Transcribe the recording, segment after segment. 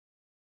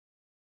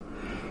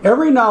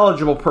Every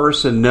knowledgeable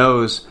person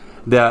knows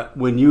that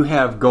when you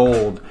have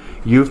gold,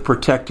 you've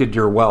protected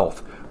your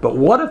wealth. But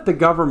what if the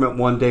government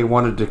one day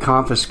wanted to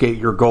confiscate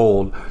your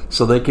gold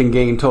so they can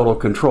gain total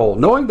control,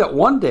 knowing that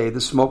one day the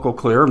smoke will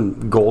clear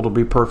and gold will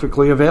be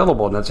perfectly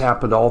available, and that's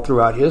happened all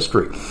throughout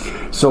history.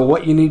 So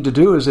what you need to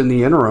do is, in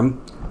the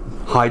interim,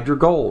 hide your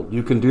gold.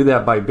 You can do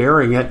that by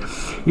burying it.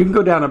 You can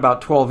go down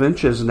about 12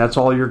 inches, and that's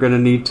all you're going to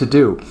need to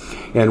do.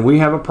 And we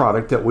have a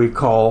product that we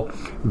call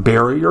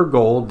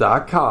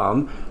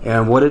buryyourgold.com,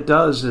 and what it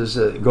does is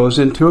it goes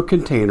into a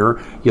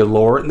container. You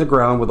lower it in the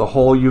ground with a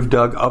hole you've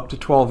dug up to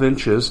 12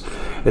 inches.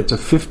 It's a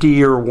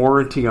 50-year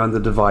warranty on the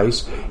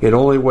device. It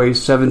only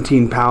weighs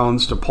 17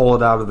 pounds to pull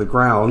it out of the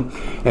ground,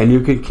 and you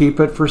can keep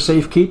it for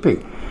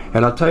safekeeping.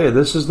 And I'll tell you,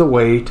 this is the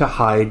way to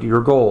hide your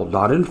gold,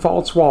 not in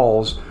false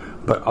walls,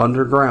 but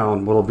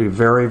underground. Will be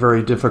very,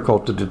 very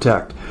difficult to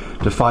detect.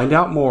 To find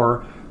out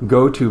more,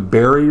 go to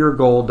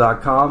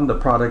buryyourgold.com. The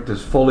product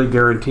is fully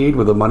guaranteed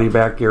with a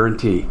money-back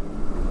guarantee.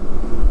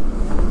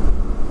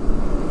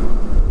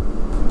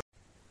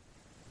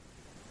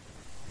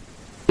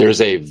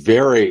 There's a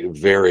very,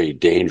 very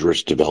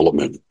dangerous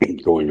development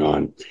going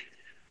on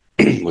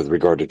with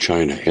regard to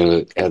China.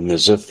 And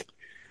as if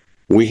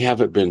we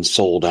haven't been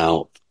sold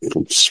out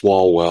from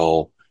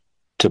Swalwell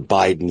to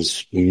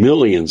Biden's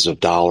millions of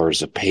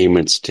dollars of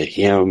payments to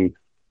him,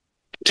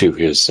 to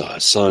his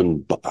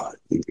son,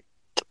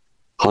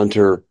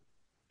 Hunter.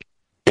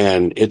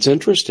 And it's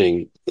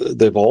interesting,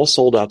 they've all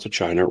sold out to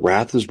China.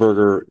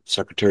 Rathensperger,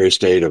 Secretary of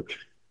State of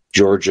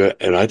Georgia,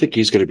 and I think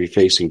he's going to be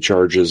facing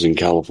charges in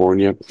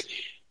California.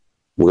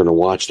 We're going to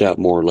watch that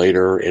more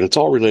later, and it's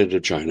all related to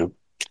China.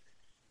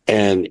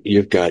 And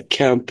you've got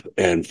Kemp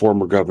and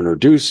former Governor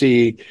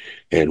Ducey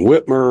and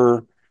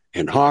Whitmer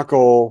and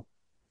Hochul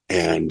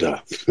and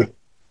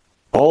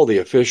all the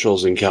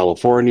officials in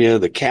California,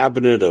 the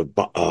cabinet of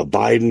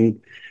Biden.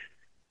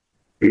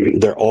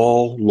 They're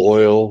all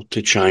loyal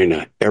to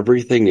China.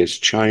 Everything is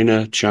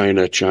China,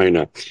 China,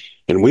 China.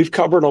 And we've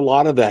covered a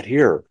lot of that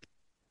here.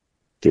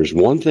 There's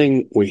one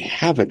thing we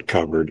haven't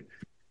covered,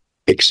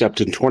 except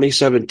in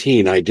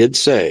 2017, I did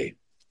say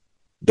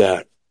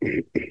that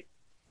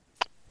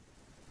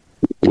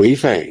Wei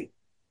Fang,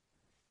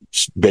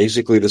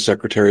 basically the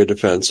Secretary of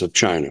Defense of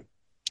China,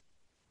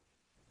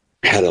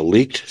 had a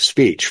leaked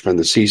speech from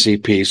the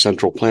CCP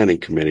Central Planning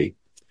Committee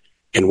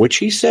in which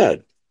he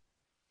said,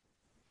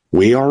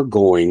 we are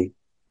going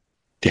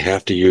to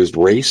have to use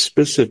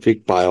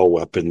race-specific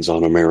bioweapons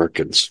on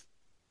Americans.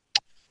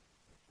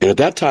 And at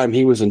that time,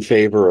 he was in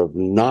favor of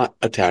not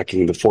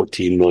attacking the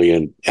 14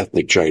 million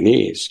ethnic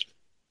Chinese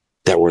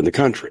that were in the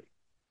country.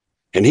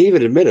 And he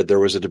even admitted there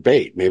was a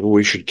debate. Maybe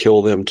we should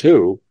kill them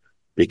too,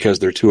 because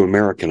they're too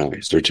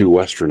Americanized, they're too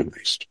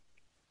westernized.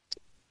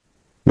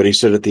 But he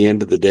said at the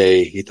end of the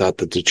day, he thought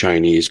that the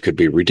Chinese could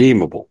be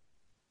redeemable.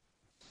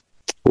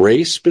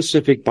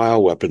 Race-specific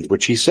bioweapons,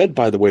 which he said,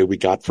 by the way, we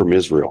got from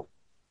Israel.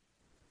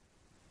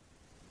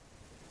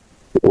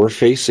 We're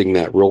facing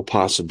that real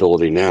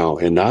possibility now.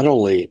 And not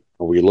only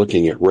are we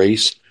looking at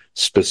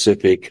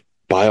race-specific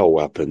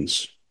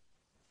bioweapons,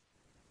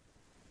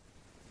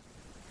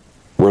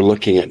 we're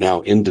looking at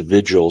now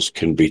individuals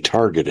can be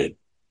targeted.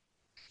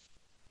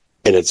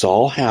 And it's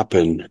all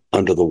happened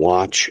under the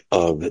watch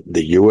of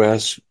the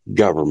U.S.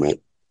 government,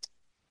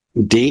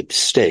 deep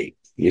state.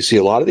 You see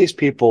a lot of these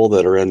people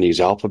that are in these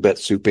alphabet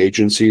soup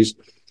agencies,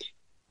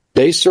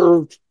 they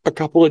serve a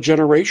couple of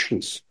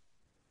generations.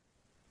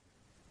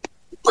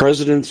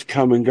 Presidents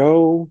come and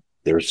go,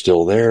 they're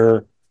still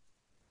there,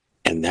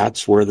 and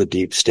that's where the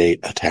deep state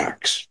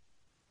attacks.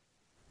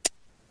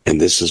 And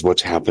this is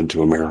what's happened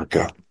to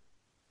America.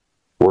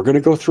 We're going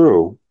to go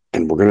through,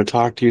 and we're going to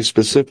talk to you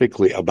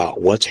specifically about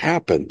what's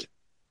happened.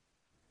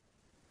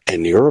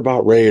 And you're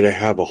about ready to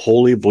have a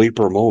holy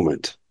bleeper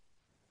moment.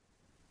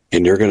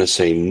 And you're going to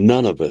say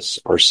none of us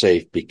are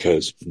safe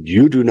because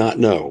you do not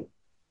know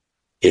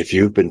if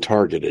you've been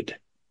targeted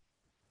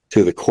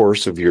through the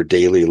course of your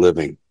daily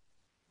living.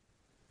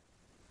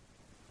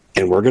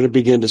 And we're going to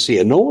begin to see,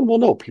 and no one will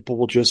know, people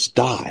will just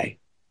die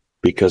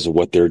because of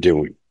what they're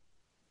doing.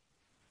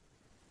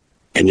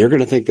 And you're going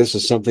to think this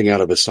is something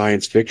out of a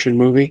science fiction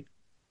movie,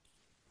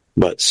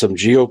 but some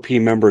GOP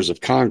members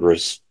of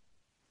Congress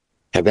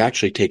have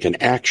actually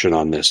taken action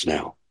on this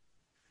now.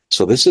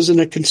 So this isn't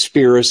a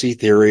conspiracy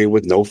theory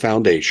with no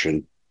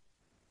foundation.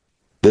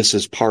 This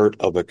is part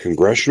of a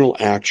congressional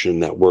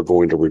action that we're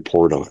going to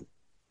report on.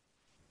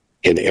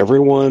 And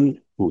everyone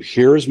who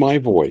hears my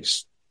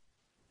voice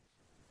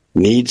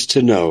needs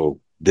to know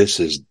this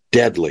is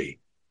deadly,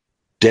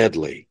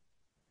 deadly,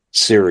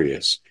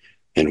 serious.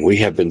 And we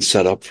have been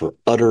set up for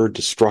utter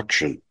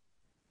destruction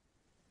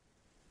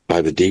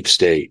by the deep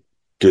state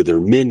through their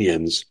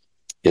minions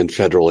in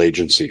federal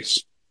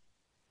agencies.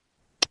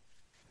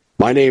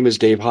 My name is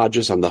Dave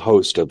Hodges. I'm the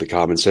host of The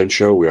Common Sense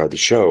Show. We are the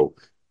show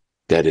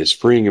that is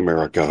freeing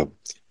America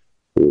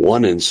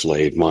one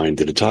enslaved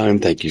mind at a time.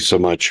 Thank you so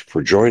much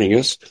for joining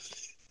us.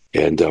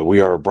 And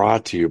we are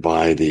brought to you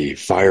by the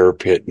Fire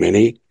Pit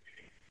Mini.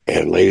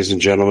 And ladies and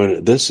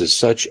gentlemen, this is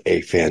such a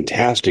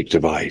fantastic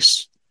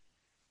device.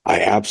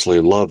 I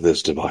absolutely love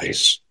this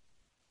device.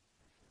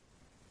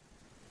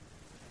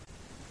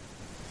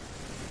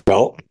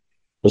 Well,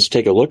 let's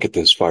take a look at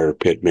this Fire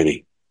Pit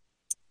Mini.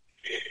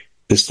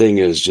 This thing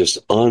is just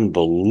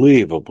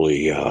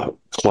unbelievably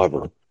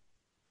clever.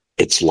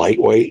 It's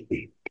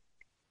lightweight.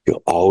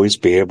 You'll always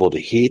be able to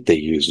heat. They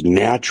use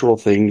natural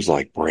things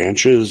like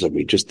branches. I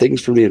mean, just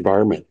things from the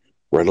environment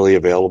readily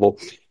available.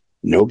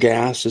 No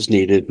gas is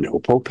needed, no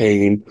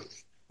propane.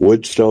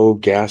 Wood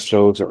stove, gas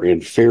stoves are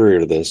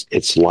inferior to this.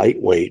 It's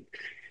lightweight.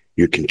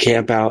 You can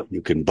camp out,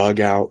 you can bug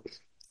out.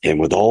 And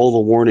with all the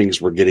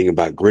warnings we're getting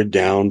about grid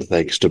down,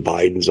 thanks to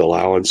Biden's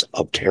allowance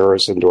of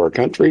terrorists into our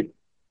country,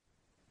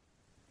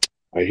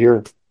 I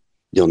hear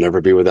you'll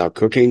never be without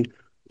cooking,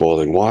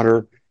 boiling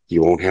water.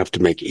 You won't have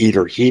to make eat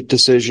or heat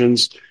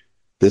decisions.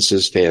 This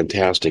is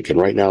fantastic. And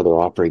right now they're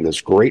offering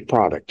this great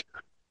product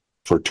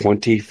for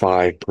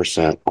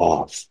 25%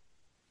 off.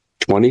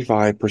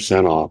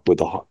 25% off with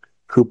the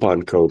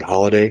coupon code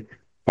HOLIDAY,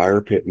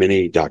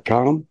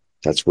 firepitmini.com.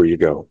 That's where you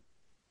go.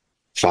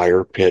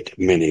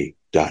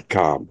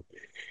 firepitmini.com.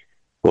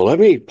 Well, let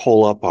me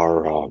pull up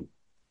our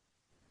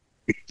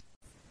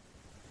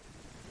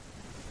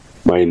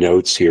my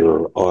notes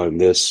here on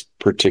this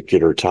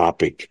particular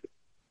topic.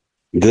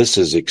 This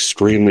is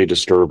extremely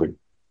disturbing.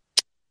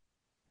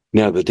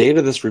 Now, the date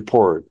of this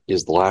report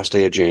is the last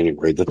day of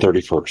January, the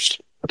 31st,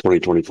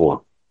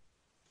 2024.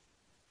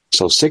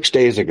 So 6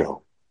 days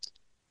ago,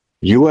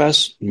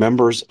 U.S.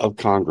 members of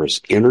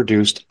Congress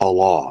introduced a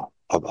law,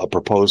 a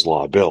proposed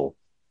law, a bill,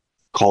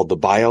 called the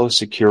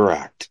Biosecure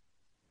Act.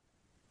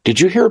 Did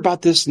you hear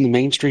about this in the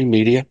mainstream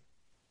media?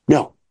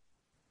 No.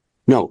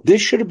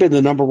 This should have been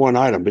the number one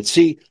item. But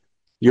see,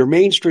 your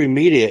mainstream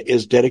media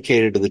is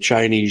dedicated to the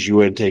Chinese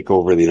UN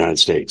takeover of the United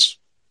States,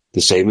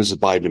 the same as the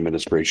Biden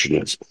administration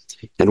is.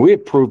 And we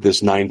have proved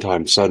this 9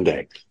 times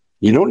Sunday.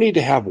 You don't need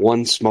to have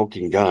one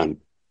smoking gun.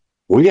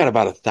 We got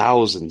about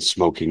 1,000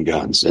 smoking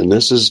guns, and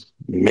this is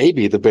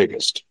maybe the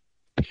biggest.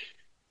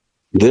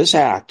 This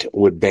act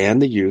would ban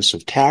the use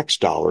of tax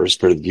dollars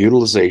for the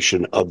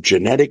utilization of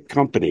genetic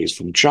companies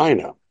from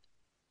China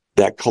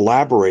that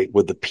collaborate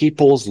with the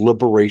People's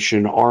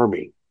Liberation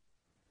Army,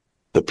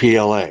 the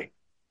PLA.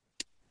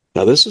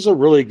 Now, this is a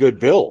really good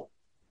bill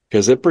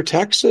because it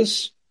protects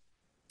us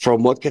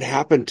from what could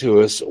happen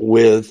to us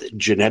with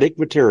genetic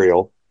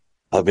material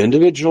of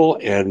individual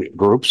and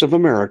groups of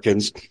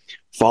Americans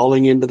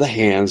falling into the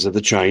hands of the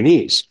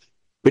Chinese.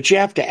 But you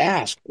have to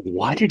ask,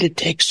 why did it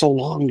take so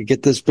long to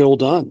get this bill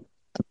done?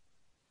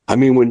 I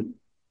mean, when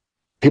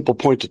people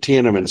point to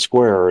Tiananmen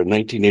Square in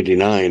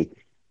 1989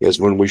 is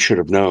when we should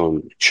have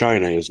known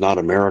China is not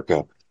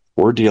America.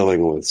 We're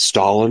dealing with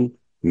Stalin,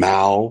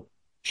 Mao,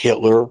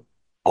 Hitler,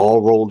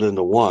 all rolled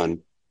into one,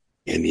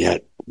 and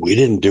yet we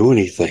didn't do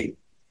anything.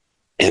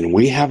 And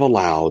we have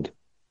allowed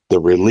the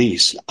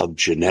release of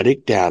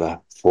genetic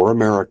data for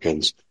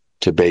Americans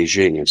to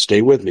Beijing. And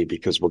stay with me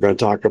because we're going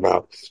to talk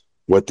about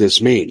what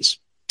this means.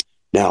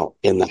 Now,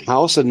 in the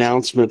House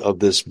announcement of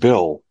this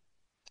bill,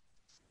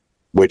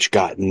 which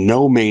got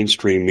no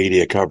mainstream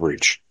media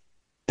coverage,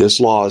 this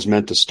law is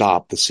meant to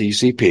stop the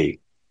CCP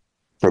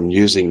from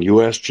using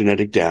U.S.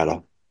 genetic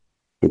data,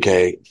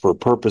 for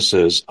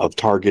purposes of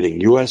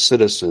targeting U.S.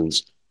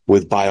 citizens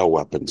with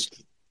bioweapons.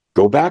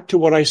 Go back to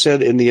what I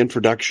said in the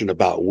introduction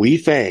about Wei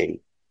Fang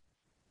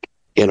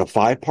in a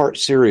 5-part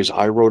series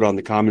I wrote on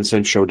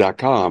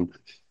thecommonsenseshow.com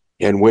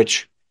in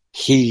which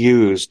he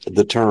used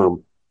the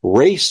term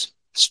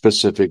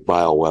race-specific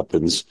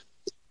bioweapons,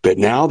 but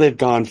now they've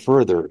gone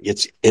further.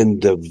 It's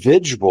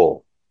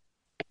individual.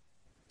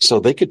 So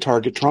they could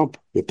target Trump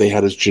if they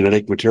had his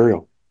genetic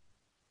material,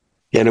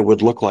 and it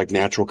would look like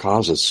natural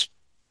causes.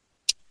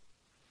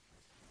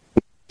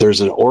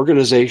 There's an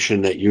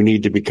organization that you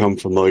need to become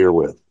familiar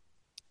with,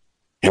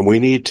 and we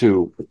need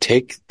to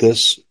take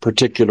this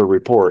particular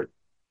report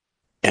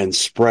and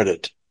spread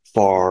it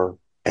far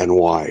and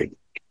wide.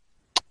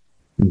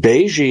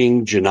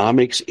 Beijing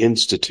Genomics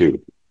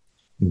Institute,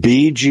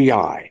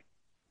 BGI,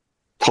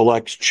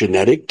 collects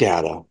genetic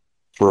data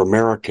for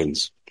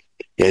Americans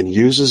and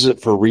uses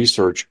it for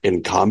research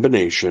in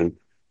combination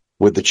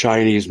with the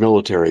Chinese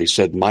military,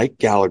 said Mike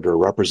Gallagher,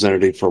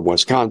 representative from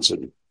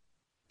Wisconsin.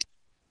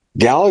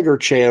 Gallagher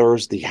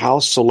chairs the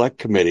House Select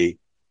Committee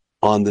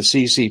on the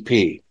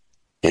CCP,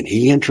 and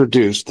he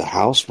introduced the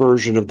House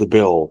version of the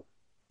bill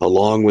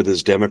along with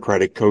his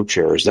Democratic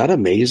co-chair. Is that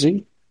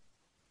amazing?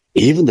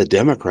 Even the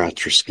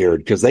Democrats are scared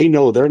because they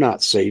know they're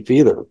not safe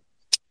either.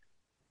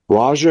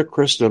 Raja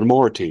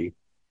Krishnamurti,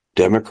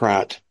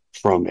 Democrat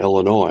from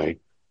Illinois,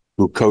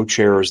 who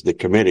co-chairs the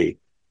committee,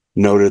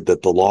 noted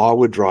that the law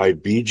would drive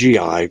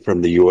BGI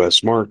from the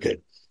U.S.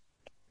 market.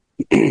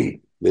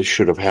 This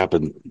should have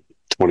happened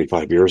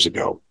 25 years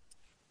ago.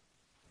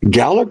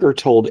 Gallagher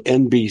told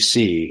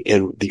NBC,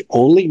 in the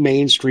only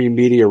mainstream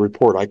media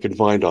report I can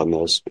find on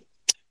this,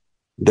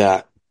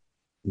 that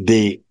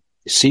the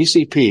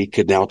CCP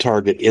could now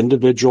target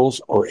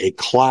individuals or a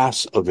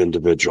class of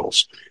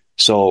individuals.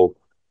 So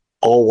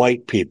all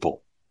white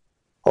people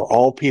or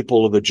all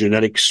people of a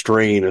genetic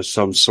strain of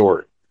some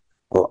sort.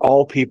 or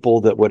all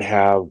people that would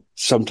have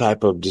some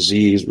type of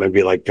disease,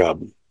 maybe like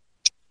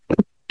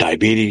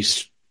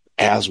diabetes,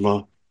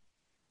 asthma.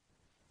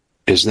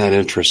 Isn't that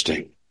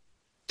interesting?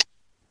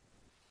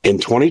 In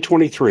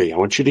 2023, I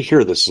want you to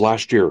hear this,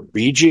 last year,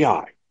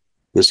 BGI,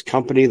 this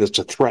company that's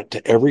a threat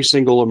to every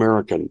single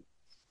American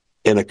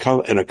in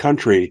a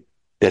country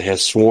that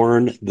has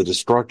sworn the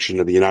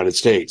destruction of the United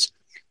States,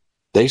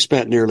 they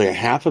spent nearly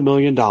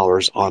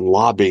 $500,000 on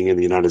lobbying in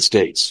the United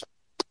States.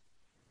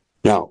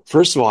 Now,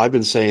 first of all, I've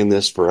been saying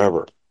this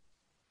forever.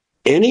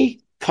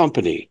 Any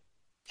company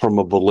from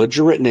a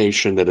belligerent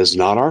nation that is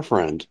not our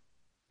friend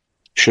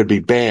should be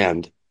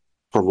banned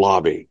from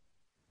lobbying.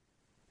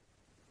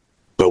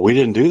 But we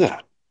didn't do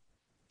that.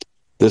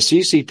 The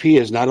CCP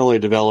is not only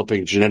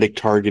developing genetic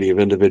targeting of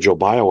individual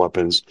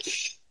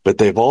bioweapons, but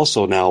they've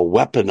also now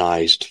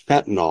weaponized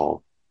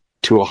fentanyl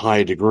to a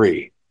high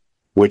degree,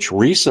 which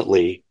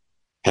recently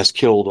has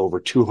killed over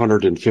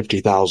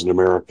 250,000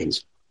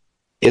 Americans.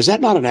 Is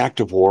that not an act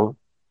of war?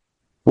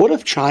 What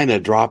if China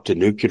dropped a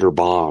nuclear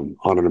bomb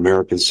on an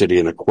American city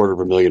and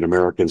 250,000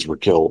 Americans were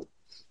killed?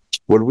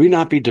 Would we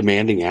not be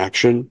demanding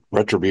action,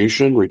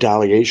 retribution,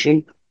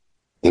 retaliation?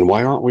 And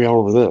why aren't we all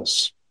over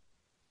this?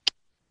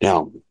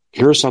 Now,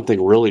 here's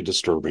something really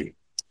disturbing.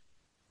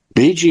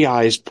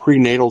 BGI's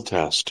prenatal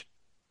test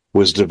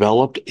was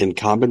developed in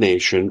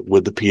combination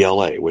with the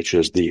PLA, which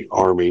is the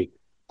Army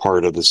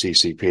part of the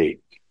CCP.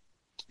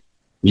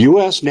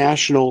 U.S.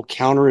 National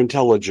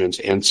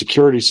Counterintelligence and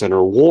Security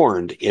Center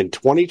warned in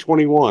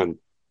 2021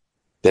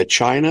 that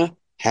China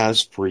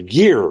has for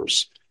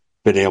years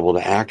been able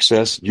to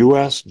access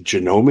U.S.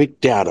 genomic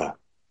data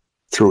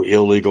through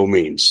illegal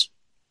means.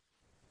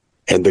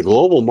 And the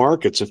global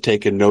markets have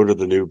taken note of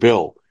the new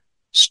bill.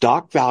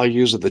 Stock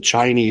values of the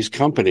Chinese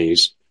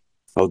companies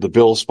of the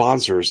bill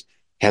sponsors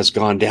has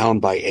gone down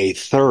by a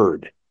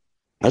third.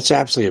 That's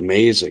absolutely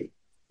amazing.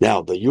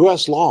 Now, the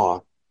U.S.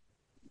 law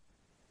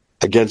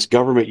against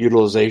government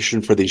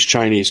utilization for these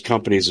Chinese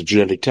companies of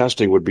genetic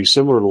testing would be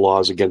similar to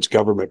laws against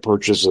government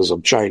purchases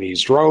of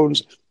Chinese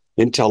drones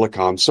in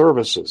telecom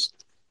services.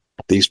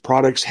 These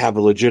products have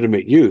a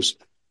legitimate use,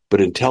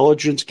 but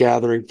intelligence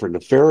gathering for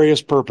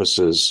nefarious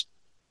purposes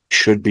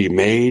should be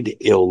made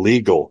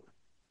illegal.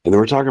 And then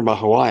we're talking about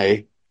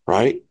Hawaii,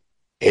 right?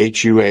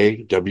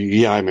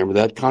 HUAWEI, remember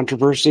that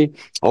controversy?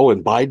 Oh,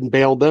 and Biden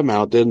bailed them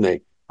out, didn't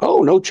they?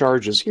 Oh, no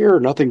charges here,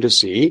 nothing to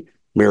see.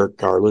 Merrick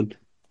Garland,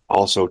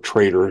 also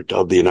traitor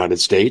of the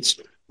United States,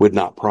 would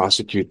not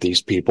prosecute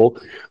these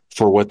people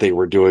for what they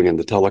were doing in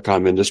the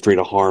telecom industry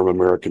to harm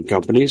American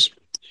companies.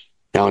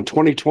 Now, in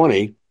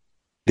 2020,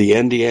 the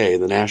NDA,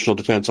 the National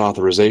Defense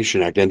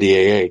Authorization Act,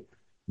 NDAA,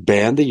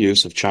 banned the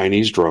use of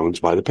Chinese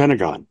drones by the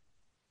Pentagon.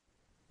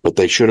 But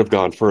they should have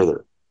gone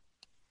further.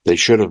 They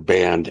should have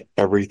banned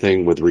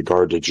everything with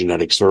regard to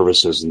genetic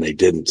services, and they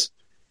didn't.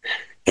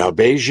 Now,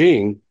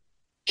 Beijing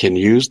can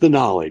use the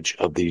knowledge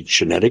of the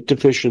genetic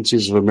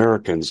deficiencies of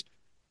Americans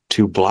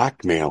to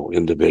blackmail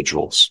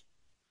individuals.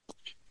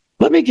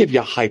 Let me give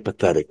you a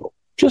hypothetical,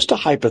 just a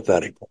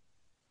hypothetical.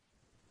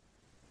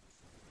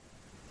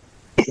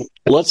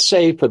 Let's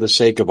say, for the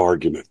sake of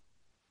argument,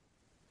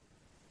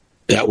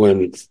 that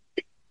when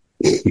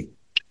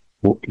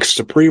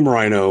Supreme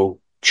Rhino,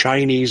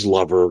 Chinese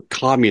lover,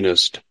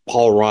 communist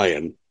Paul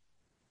Ryan,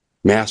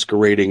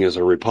 masquerading as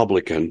a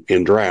Republican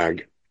in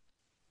drag,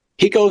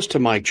 he goes to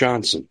Mike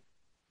Johnson.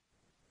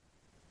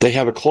 They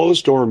have a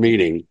closed-door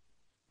meeting,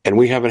 and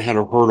we haven't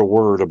heard a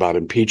word about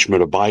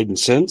impeachment of Biden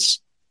since,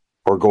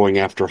 or going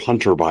after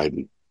Hunter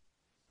Biden.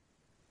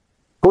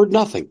 Heard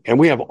nothing, and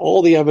we have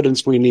all the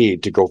evidence we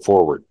need to go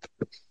forward.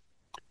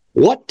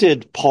 What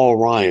did Paul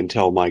Ryan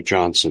tell Mike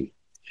Johnson?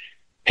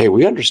 Hey,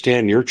 we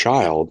understand your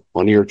child,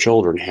 one of your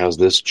children, has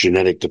this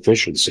genetic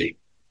deficiency.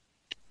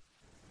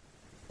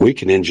 We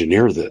can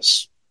engineer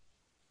this.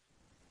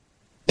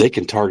 They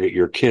can target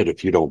your kid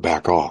if you don't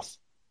back off.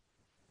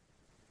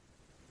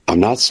 I'm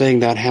not saying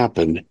that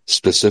happened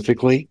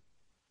specifically,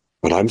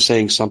 but I'm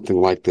saying something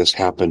like this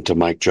happened to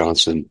Mike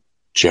Johnson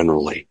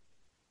generally.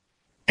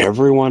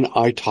 Everyone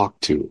I talk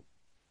to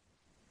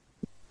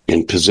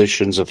in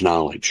positions of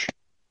knowledge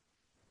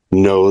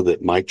know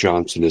that Mike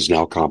Johnson is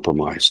now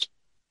compromised.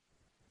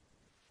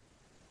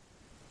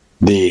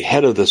 The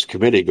head of this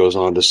committee goes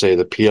on to say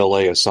the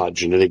PLA has sought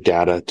genetic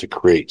data to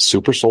create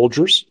super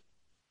soldiers,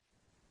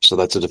 so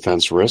that's a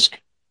defense risk.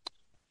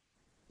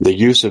 The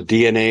use of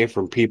DNA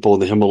from people in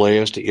the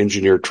Himalayas to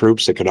engineer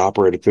troops that can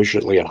operate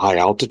efficiently at high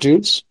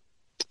altitudes.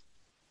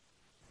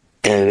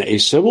 And a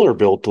similar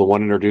bill to the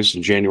one introduced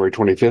on January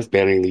 25th,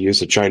 banning the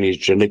use of Chinese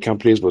genetic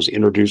companies, was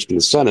introduced in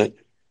the Senate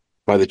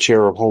by the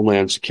chair of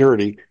Homeland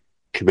Security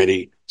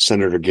Committee,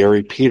 Senator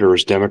Gary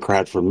Peters,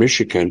 Democrat from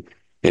Michigan,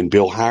 and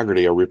Bill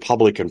Hagerty, a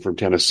Republican from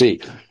Tennessee.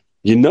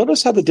 You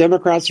notice how the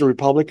Democrats and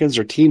Republicans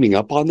are teaming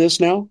up on this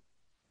now?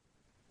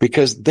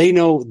 Because they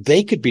know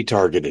they could be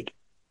targeted,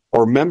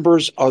 or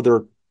members of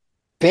their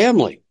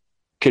family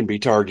can be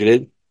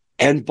targeted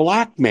and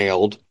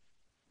blackmailed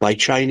by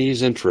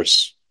Chinese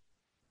interests.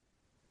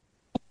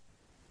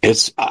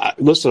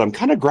 Listen, I'm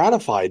kind of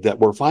gratified that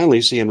we're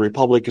finally seeing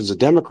Republicans and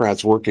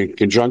Democrats work in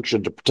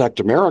conjunction to protect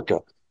America,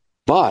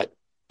 but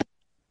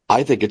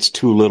I think it's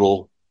too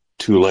little,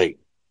 too late.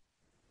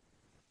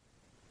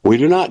 We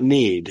do not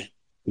need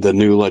the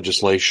new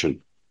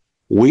legislation.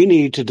 We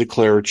need to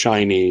declare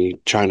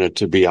China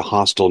to be a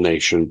hostile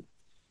nation,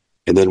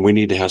 and then we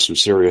need to have some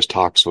serious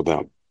talks with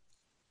them.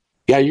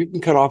 Yeah, you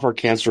can cut off our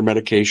cancer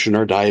medication,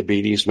 our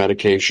diabetes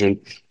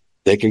medication.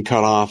 They can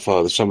cut off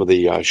some of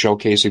the shell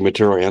casing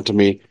material,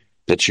 antimony,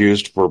 that's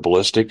used for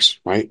ballistics,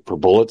 right, for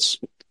bullets.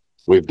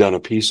 We've done a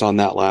piece on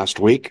that last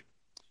week.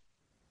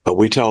 But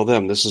we tell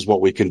them this is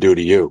what we can do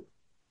to you.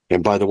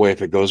 And by the way,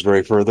 if it goes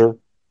very further,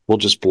 we'll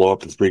just blow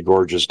up the Three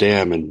Gorges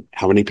Dam, and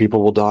how many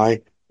people will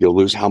die? You'll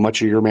lose how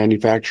much of your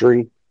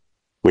manufacturing,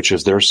 which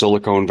is their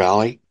Silicon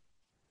Valley.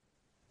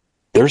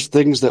 There's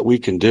things that we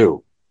can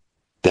do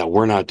that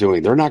we're not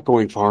doing. They're not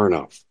going far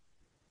enough.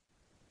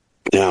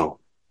 Now,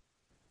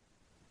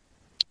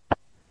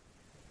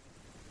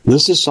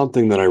 this is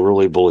something that I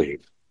really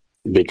believe,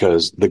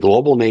 because the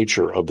global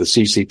nature of the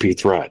CCP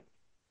threat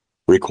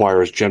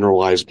requires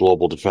generalized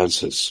global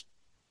defenses.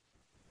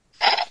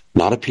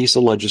 Not a piece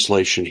of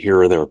legislation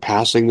here or there.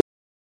 Passing.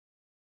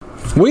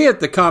 We at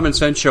the Common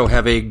Sense Show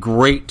have a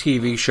great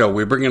TV show.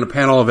 We bring in a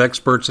panel of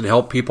experts and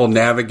help people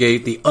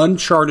navigate the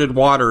uncharted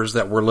waters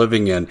that we're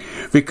living in.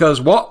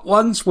 Because what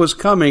once was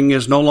coming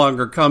is no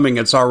longer coming.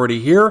 It's already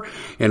here,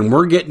 and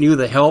we're getting you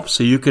the help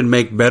so you can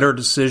make better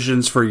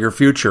decisions for your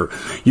future.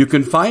 You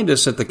can find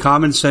us at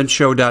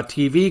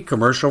thecommonsenseshow.tv,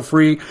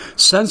 commercial-free,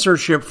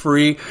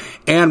 censorship-free,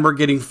 and we're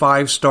getting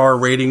 5-star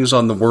ratings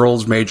on the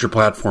world's major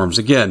platforms.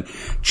 Again,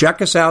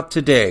 check us out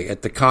today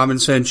at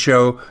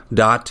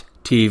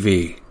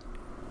thecommonsenseshow.tv.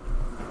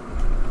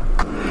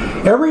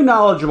 Every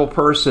knowledgeable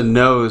person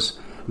knows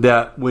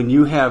that when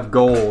you have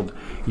gold,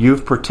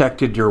 you've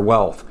protected your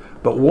wealth.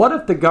 But what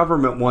if the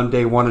government one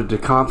day wanted to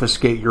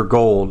confiscate your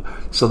gold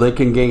so they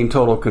can gain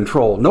total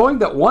control, knowing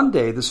that one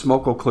day the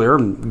smoke will clear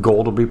and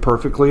gold will be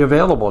perfectly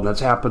available, and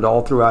that's happened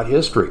all throughout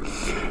history.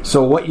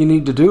 So what you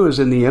need to do is,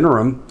 in the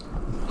interim,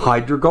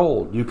 hide your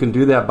gold. You can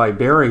do that by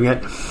burying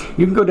it.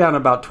 You can go down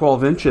about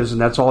 12 inches, and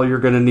that's all you're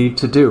going to need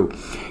to do.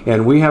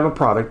 And we have a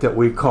product that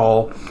we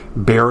call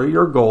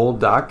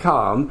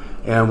buryyourgold.com,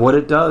 and what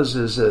it does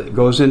is it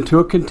goes into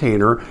a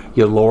container.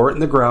 You lower it in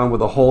the ground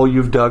with a hole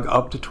you've dug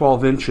up to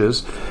 12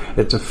 inches.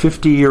 It's a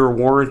 50-year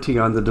warranty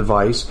on the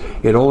device.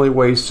 It only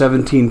weighs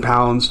 17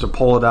 pounds to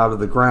pull it out of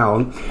the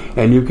ground,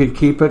 and you can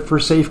keep it for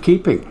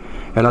safekeeping.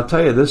 And I'll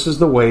tell you, this is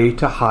the way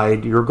to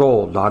hide your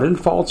gold, not in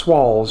false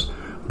walls,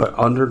 but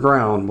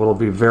underground. Will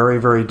be very,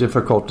 very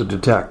difficult to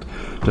detect.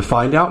 To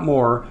find out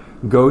more,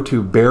 go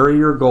to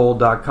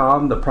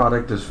buryyourgold.com. The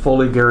product is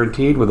fully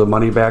guaranteed with a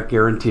money-back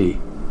guarantee.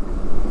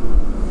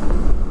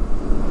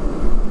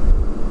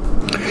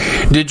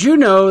 Did you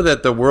know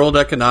that the World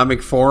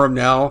Economic Forum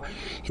now,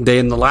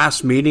 in the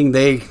last meeting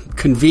they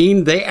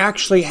convened, they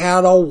actually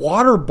had a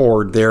water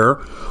board there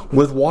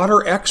with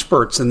water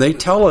experts, and they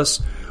tell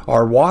us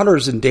our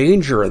water's in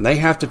danger and they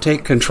have to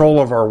take control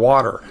of our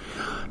water.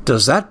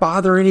 Does that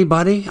bother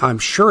anybody? I'm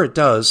sure it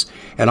does.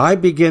 And I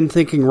begin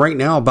thinking right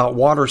now about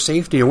water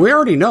safety. And we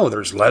already know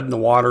there's lead in the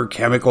water,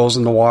 chemicals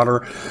in the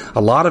water.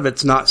 A lot of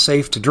it's not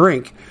safe to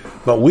drink.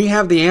 But we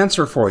have the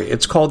answer for you.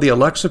 It's called the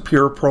Alexa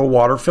Pure Pro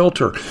Water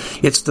Filter.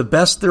 It's the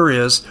best there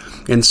is,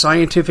 and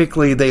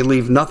scientifically they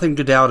leave nothing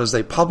to doubt as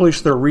they publish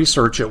their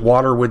research at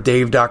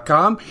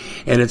waterwithdave.com,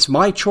 and it's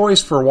my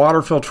choice for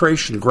water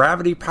filtration.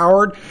 Gravity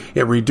powered,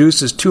 it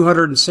reduces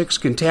 206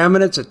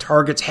 contaminants, it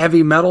targets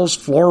heavy metals,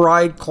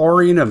 fluoride,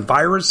 chlorine, and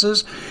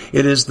viruses.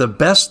 It is the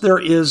best there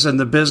is in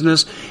the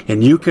business,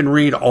 and you can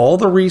read all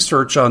the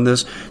research on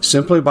this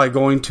simply by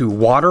going to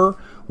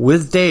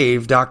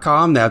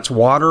waterwithdave.com. That's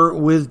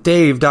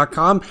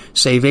waterwithdave.com.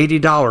 Save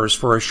 $80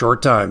 for a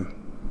short time.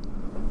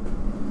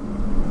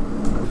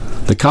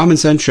 The Common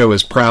Sense Show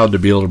is proud to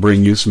be able to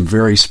bring you some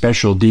very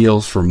special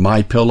deals from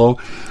MyPillow.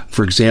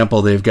 For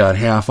example, they've got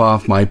half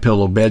off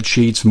MyPillow bed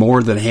sheets,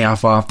 more than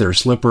half off their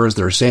slippers,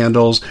 their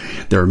sandals,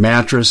 their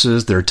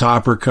mattresses, their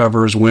topper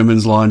covers,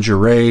 women's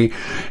lingerie.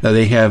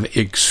 They have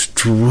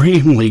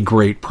extremely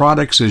great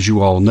products, as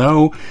you all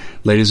know.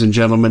 Ladies and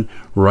gentlemen,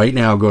 right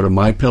now go to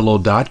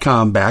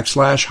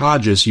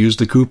mypillow.com/Hodges. Use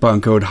the coupon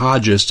code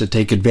Hodges to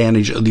take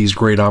advantage of these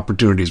great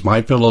opportunities.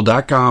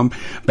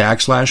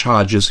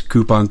 mypillow.com/Hodges,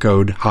 coupon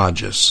code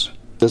Hodges.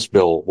 This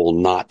bill will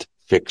not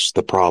fix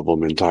the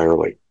problem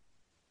entirely.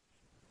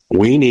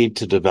 We need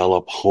to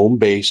develop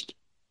home-based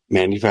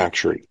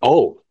manufacturing.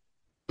 Oh,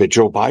 but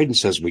Joe Biden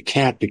says we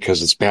can't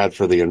because it's bad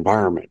for the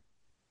environment.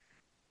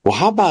 Well,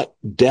 how about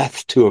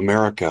death to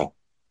America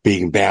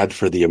being bad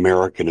for the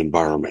American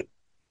environment?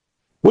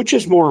 Which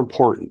is more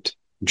important,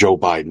 Joe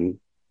Biden?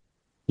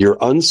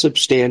 Your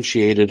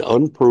unsubstantiated,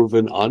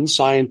 unproven,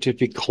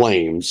 unscientific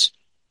claims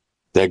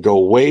that go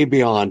way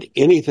beyond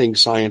anything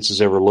science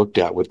has ever looked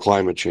at with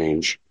climate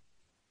change,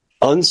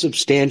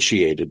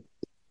 unsubstantiated,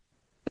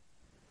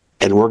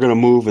 and we're going to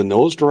move in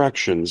those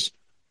directions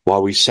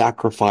while we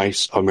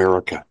sacrifice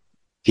America.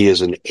 He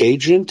is an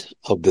agent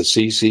of the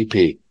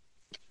CCP.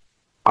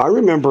 I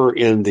remember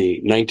in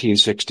the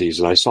 1960s,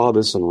 and I saw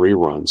this in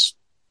reruns,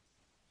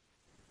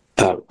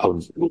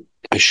 of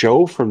a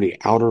show from the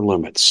Outer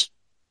Limits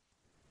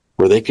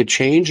where they could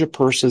change a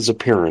person's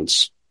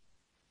appearance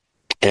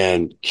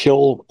and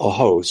kill a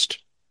host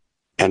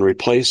and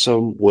replace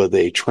them with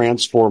a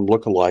transformed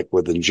lookalike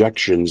with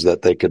injections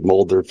that they could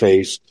mold their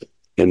face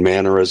and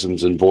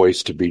mannerisms and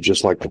voice to be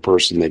just like the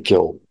person they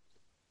killed.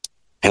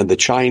 And the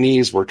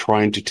Chinese were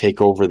trying to take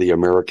over the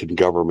American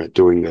government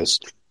doing this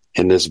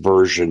in this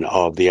version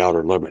of the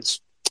Outer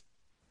Limits.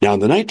 Now, in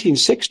the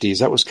 1960s,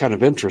 that was kind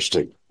of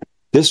interesting.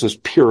 This was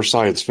pure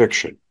science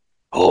fiction.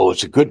 Oh,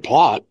 it's a good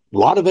plot, a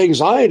lot of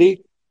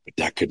anxiety, but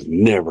that could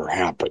never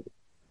happen.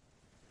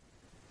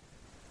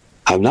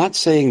 I'm not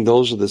saying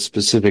those are the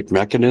specific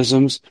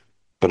mechanisms,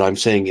 but I'm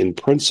saying in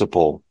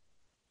principle,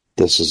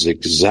 this is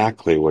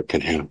exactly what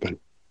can happen.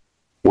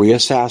 We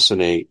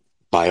assassinate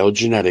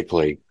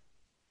biogenetically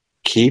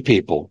key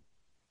people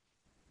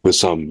with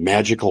some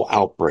magical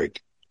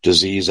outbreak,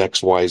 disease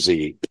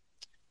XYZ,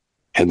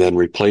 and then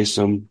replace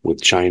them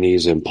with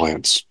Chinese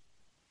implants.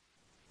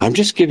 I'm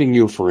just giving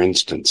you, for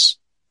instance,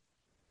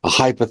 a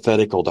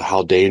hypothetical to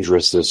how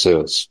dangerous this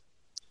is.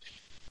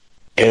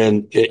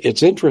 And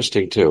it's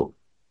interesting, too.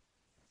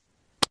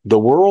 The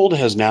world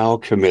has now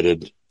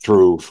committed,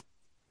 through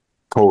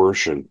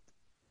coercion,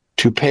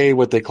 to pay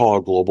what they call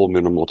a global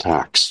minimal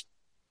tax.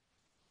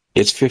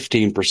 It's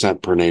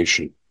 15% per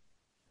nation.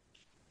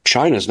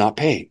 China's not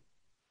paying.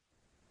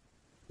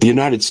 The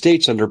United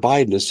States under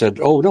Biden has said,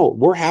 oh, no,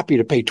 we're happy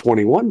to pay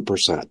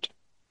 21%,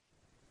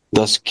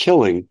 thus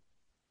killing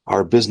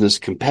our business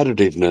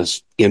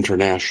competitiveness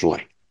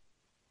internationally.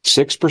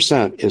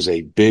 6% is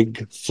a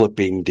big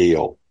flipping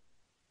deal.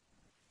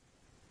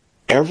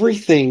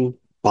 Everything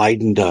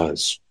Biden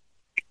does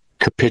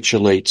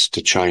capitulates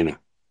to China.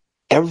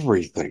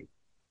 Everything.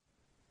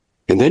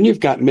 And then you've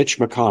got Mitch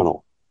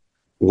McConnell,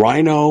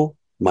 rhino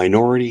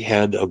minority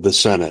head of the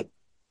Senate,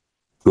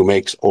 who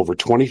makes over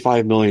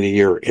 $25 million a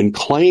year in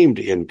claimed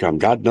income.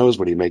 God knows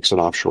what he makes in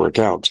offshore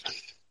accounts,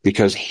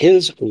 because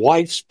his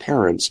wife's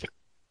parents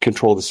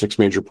control the 6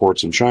 major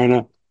ports in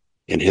China,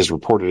 and his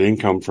reported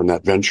income from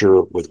that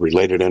venture with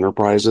related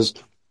enterprises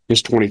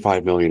is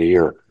 $25 million a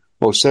year.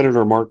 Oh,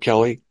 Senator Mark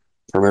Kelly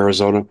from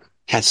Arizona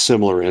has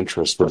similar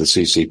interests with the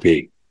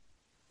CCP,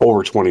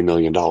 over $20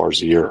 million a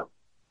year.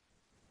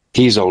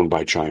 He's owned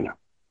by China.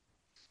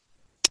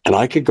 And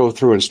I could go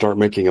through and start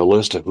making a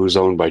list of who's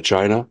owned by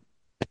China,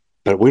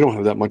 but we don't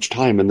have that much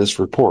time in this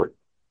report.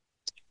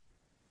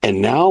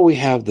 And now we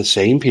have the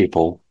same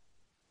people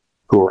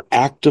who are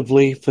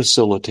actively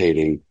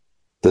facilitating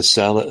the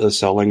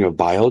selling of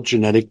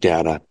biogenetic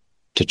data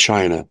to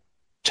China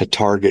to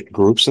target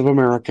groups of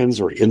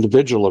Americans or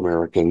individual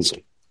Americans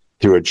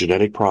through a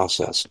genetic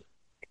process.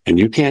 And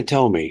you can't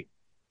tell me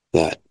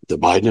that the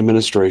Biden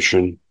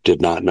administration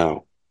did not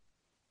know,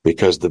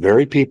 because the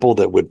very people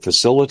that would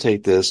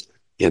facilitate this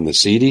in the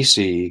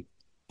CDC,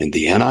 in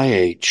the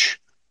NIH,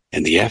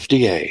 and the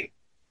FDA,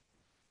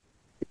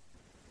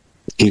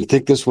 you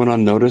think this went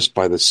unnoticed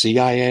by the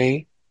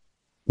CIA?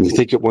 You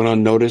think it went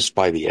unnoticed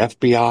by the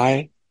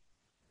FBI?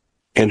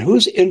 And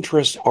whose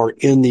interests are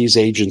in these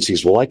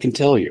agencies? Well, I can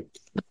tell you.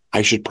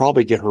 I should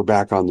probably get her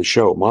back on the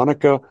show.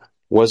 Monica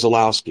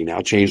Wazalowski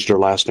now changed her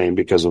last name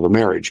because of a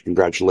marriage.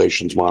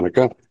 Congratulations,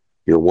 Monica.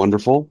 You're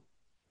wonderful.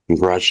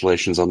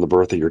 Congratulations on the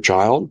birth of your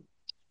child.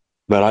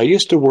 But I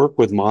used to work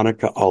with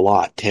Monica a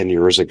lot 10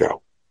 years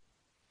ago.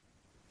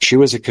 She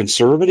was a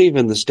conservative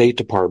in the State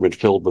Department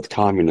filled with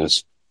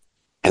communists,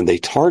 and they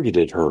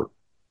targeted her,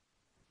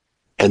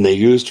 and they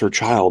used her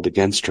child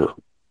against her,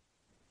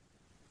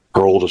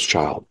 her oldest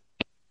child.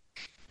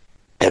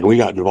 And we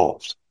got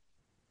involved.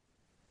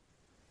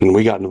 And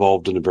we got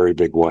involved in a very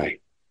big way.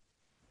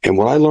 And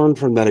what I learned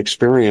from that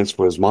experience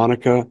was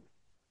Monica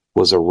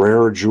was a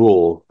rare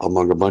jewel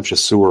among a bunch of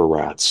sewer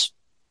rats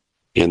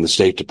in the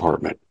State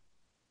Department.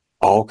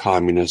 All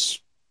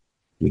communists,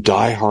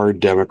 diehard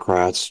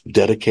Democrats,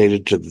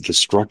 dedicated to the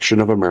destruction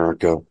of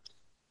America.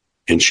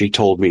 And she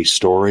told me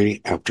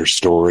story after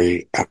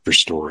story after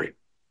story.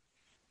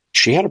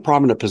 She had a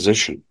prominent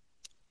position.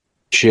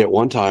 She at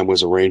one time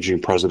was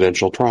arranging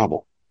presidential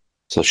travel,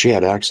 so she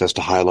had access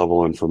to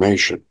high-level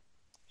information.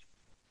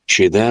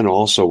 She then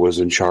also was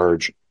in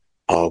charge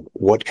of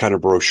what kind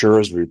of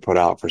brochures we put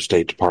out for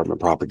State Department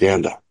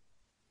propaganda.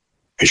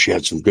 And she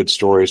had some good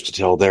stories to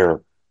tell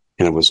there,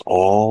 and it was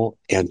all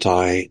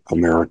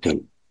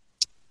anti-American.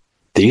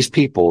 These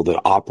people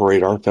that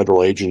operate our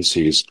federal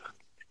agencies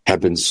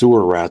have been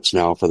sewer rats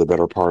now for the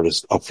better part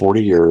of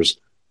 40 years,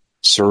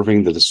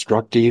 serving the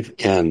destructive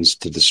ends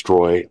to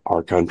destroy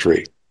our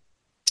country.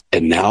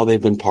 And now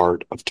they've been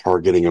part of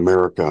targeting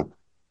America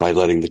by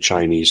letting the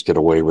Chinese get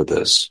away with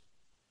this.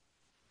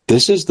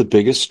 This is the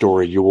biggest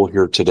story you will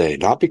hear today,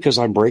 not because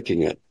I'm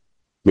breaking it,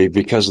 maybe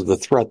because of the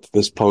threat that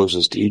this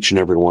poses to each and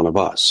every one of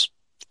us.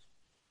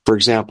 For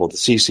example, the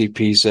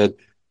CCP said,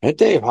 hey,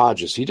 Dave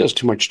Hodges, he does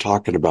too much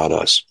talking about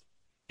us.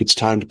 It's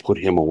time to put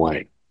him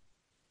away.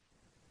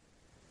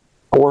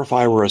 Or if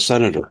I were a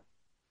senator,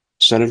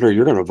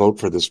 you're going to vote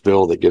for this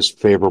bill that gives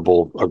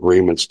favorable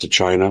agreements to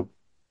China.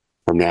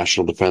 from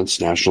national defense,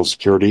 national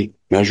security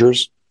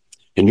measures.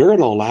 And you're going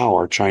to allow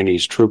our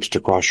Chinese troops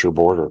to cross your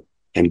border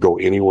and go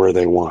anywhere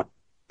they want.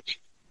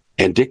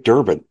 And Dick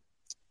Durbin,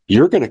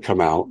 you're going to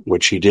come out,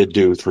 which he did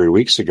do 3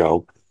 weeks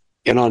ago,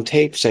 and on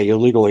tape say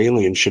illegal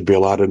aliens should be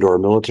allowed into our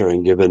military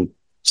and given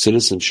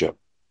citizenship.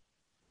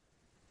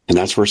 And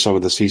that's where some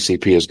of the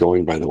CCP is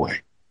going, by the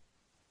way.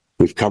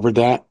 We've covered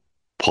that.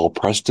 Paul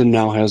Preston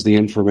now has the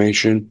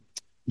information.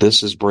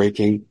 This is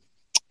breaking.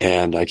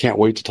 And I can't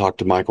wait to talk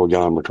to Michael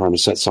Yon. We're trying to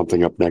set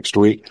something up next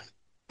week.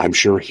 I'm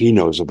sure he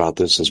knows about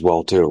this as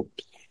well, too.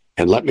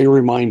 And let me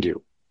remind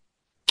you,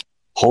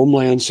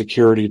 Homeland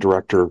Security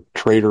Director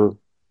Traitor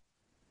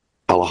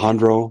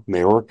Alejandro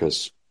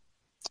Mayorkas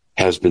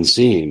has been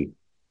seen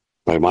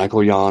by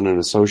Michael Yon and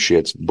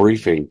associates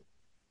briefing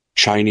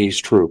Chinese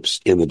troops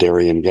in the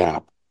Darien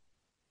Gap,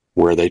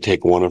 where they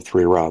take one of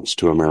 3 routes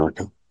to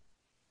America.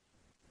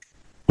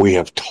 We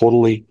have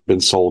totally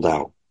been sold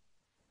out.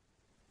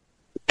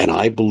 And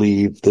I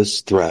believe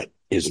this threat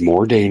is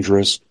more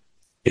dangerous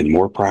and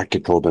more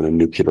practical than a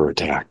nuclear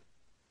attack.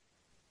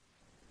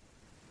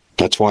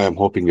 That's why I'm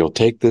hoping you'll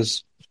take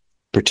this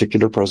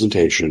particular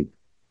presentation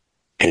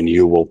and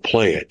you will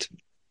play it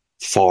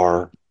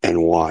far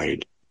and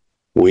wide.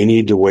 We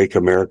need to wake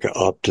America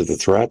up to the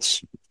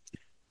threats.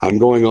 I'm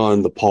going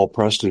on the Paul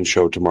Preston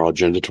show tomorrow,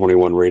 Agenda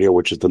 21 Radio,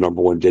 which is the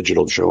 #1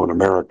 digital show in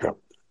America.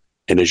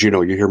 And as you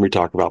know, you hear me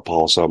talk about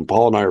Paul some.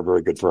 Paul and I are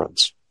very good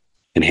friends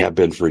and have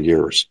been for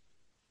years.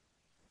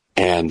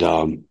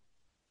 And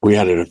we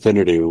had an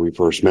affinity when we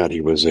first met.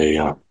 He was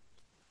a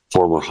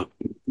former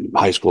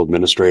high school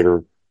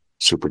administrator,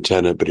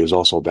 superintendent, but he was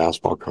also a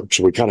basketball coach.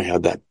 So we kind of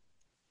had that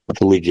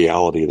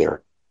collegiality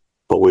there.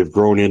 But we've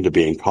grown into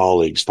being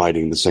colleagues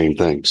fighting the same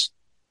things.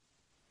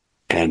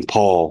 And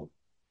Paul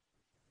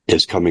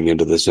is coming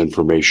into this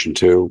information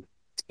too,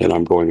 and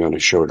I'm going on a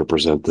show to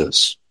present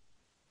this.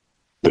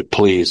 But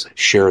please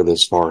share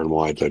this far and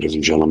wide, ladies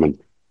and gentlemen.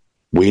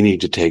 We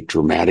need to take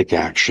dramatic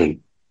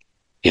action,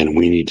 and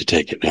we need to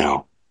take it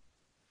now.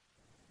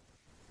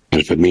 And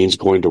if it means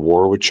going to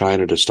war with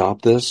China to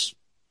stop this,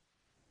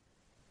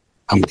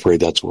 I'm afraid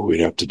that's what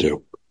we'd have to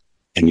do.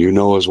 And you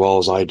know as well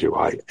as I do,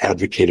 I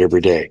advocate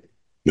every day.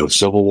 No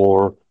civil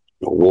war,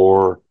 no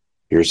war.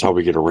 Here's how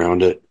we get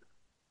around it.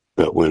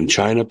 But when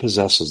China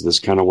possesses this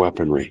kind of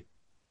weaponry,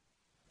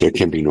 there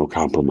can be no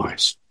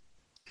compromise.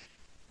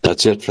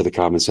 That's it for the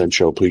Common Sense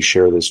Show. Please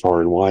share this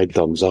far and wide.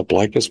 Thumbs up,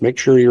 like us. Make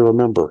sure you're a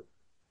member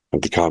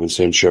of the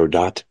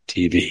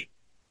CommonSenseShow.tv.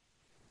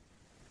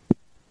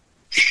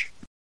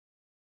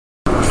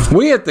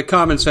 We at the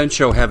Common Sense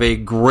Show have a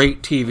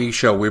great TV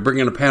show. We bring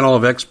in a panel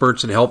of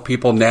experts that help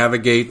people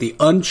navigate the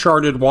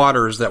uncharted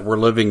waters that we're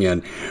living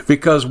in.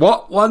 Because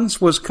what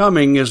once was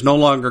coming is no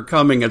longer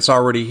coming. It's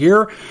already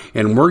here,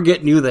 and we're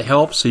getting you the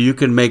help so you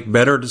can make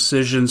better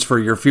decisions for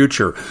your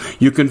future.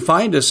 You can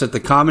find us at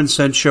the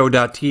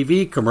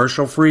CommonSenseShow.tv,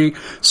 commercial-free,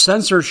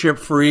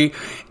 censorship-free,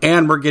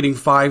 and we're getting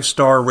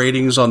 5-star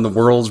ratings on the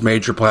world's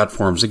major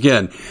platforms.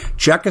 Again,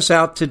 check us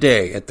out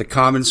today at the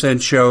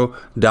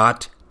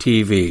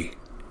CommonSenseShow.tv.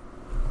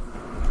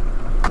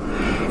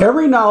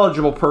 Every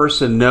knowledgeable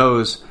person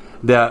knows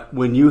that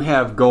when you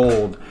have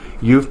gold,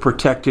 you've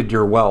protected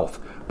your wealth.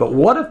 But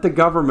what if the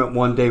government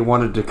one day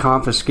wanted to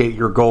confiscate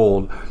your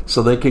gold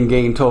so they can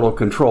gain total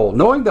control,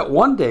 knowing that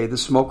one day the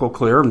smoke will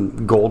clear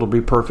and gold will be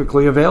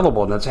perfectly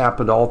available, and that's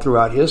happened all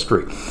throughout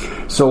history.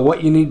 So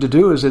what you need to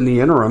do is, in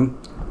the interim,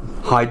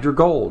 hide your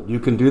gold. You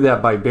can do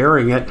that by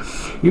burying it.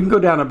 You can go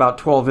down about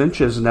 12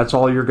 inches, and that's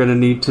all you're going to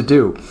need to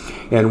do.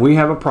 And we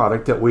have a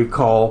product that we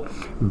call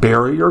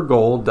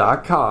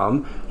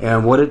buryyourgold.com,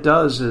 and what it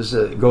does is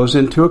it goes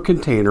into a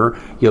container.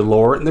 You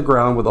lower it in the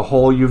ground with a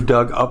hole you've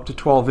dug up to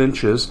 12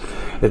 inches.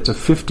 It's a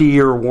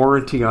 50-year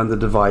warranty on the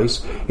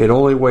device. It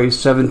only weighs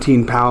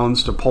 17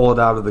 pounds to pull it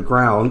out of the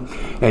ground,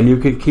 and you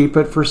can keep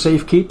it for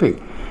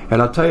safekeeping. And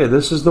I'll tell you,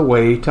 this is the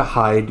way to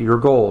hide your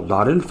gold,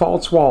 not in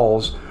false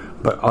walls,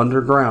 but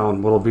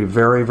underground will be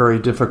very, very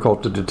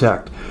difficult to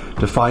detect.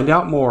 To find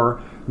out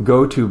more,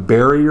 go to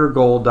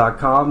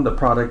buryyourgold.com. The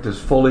product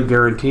is fully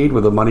guaranteed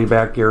with a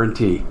money-back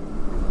guarantee.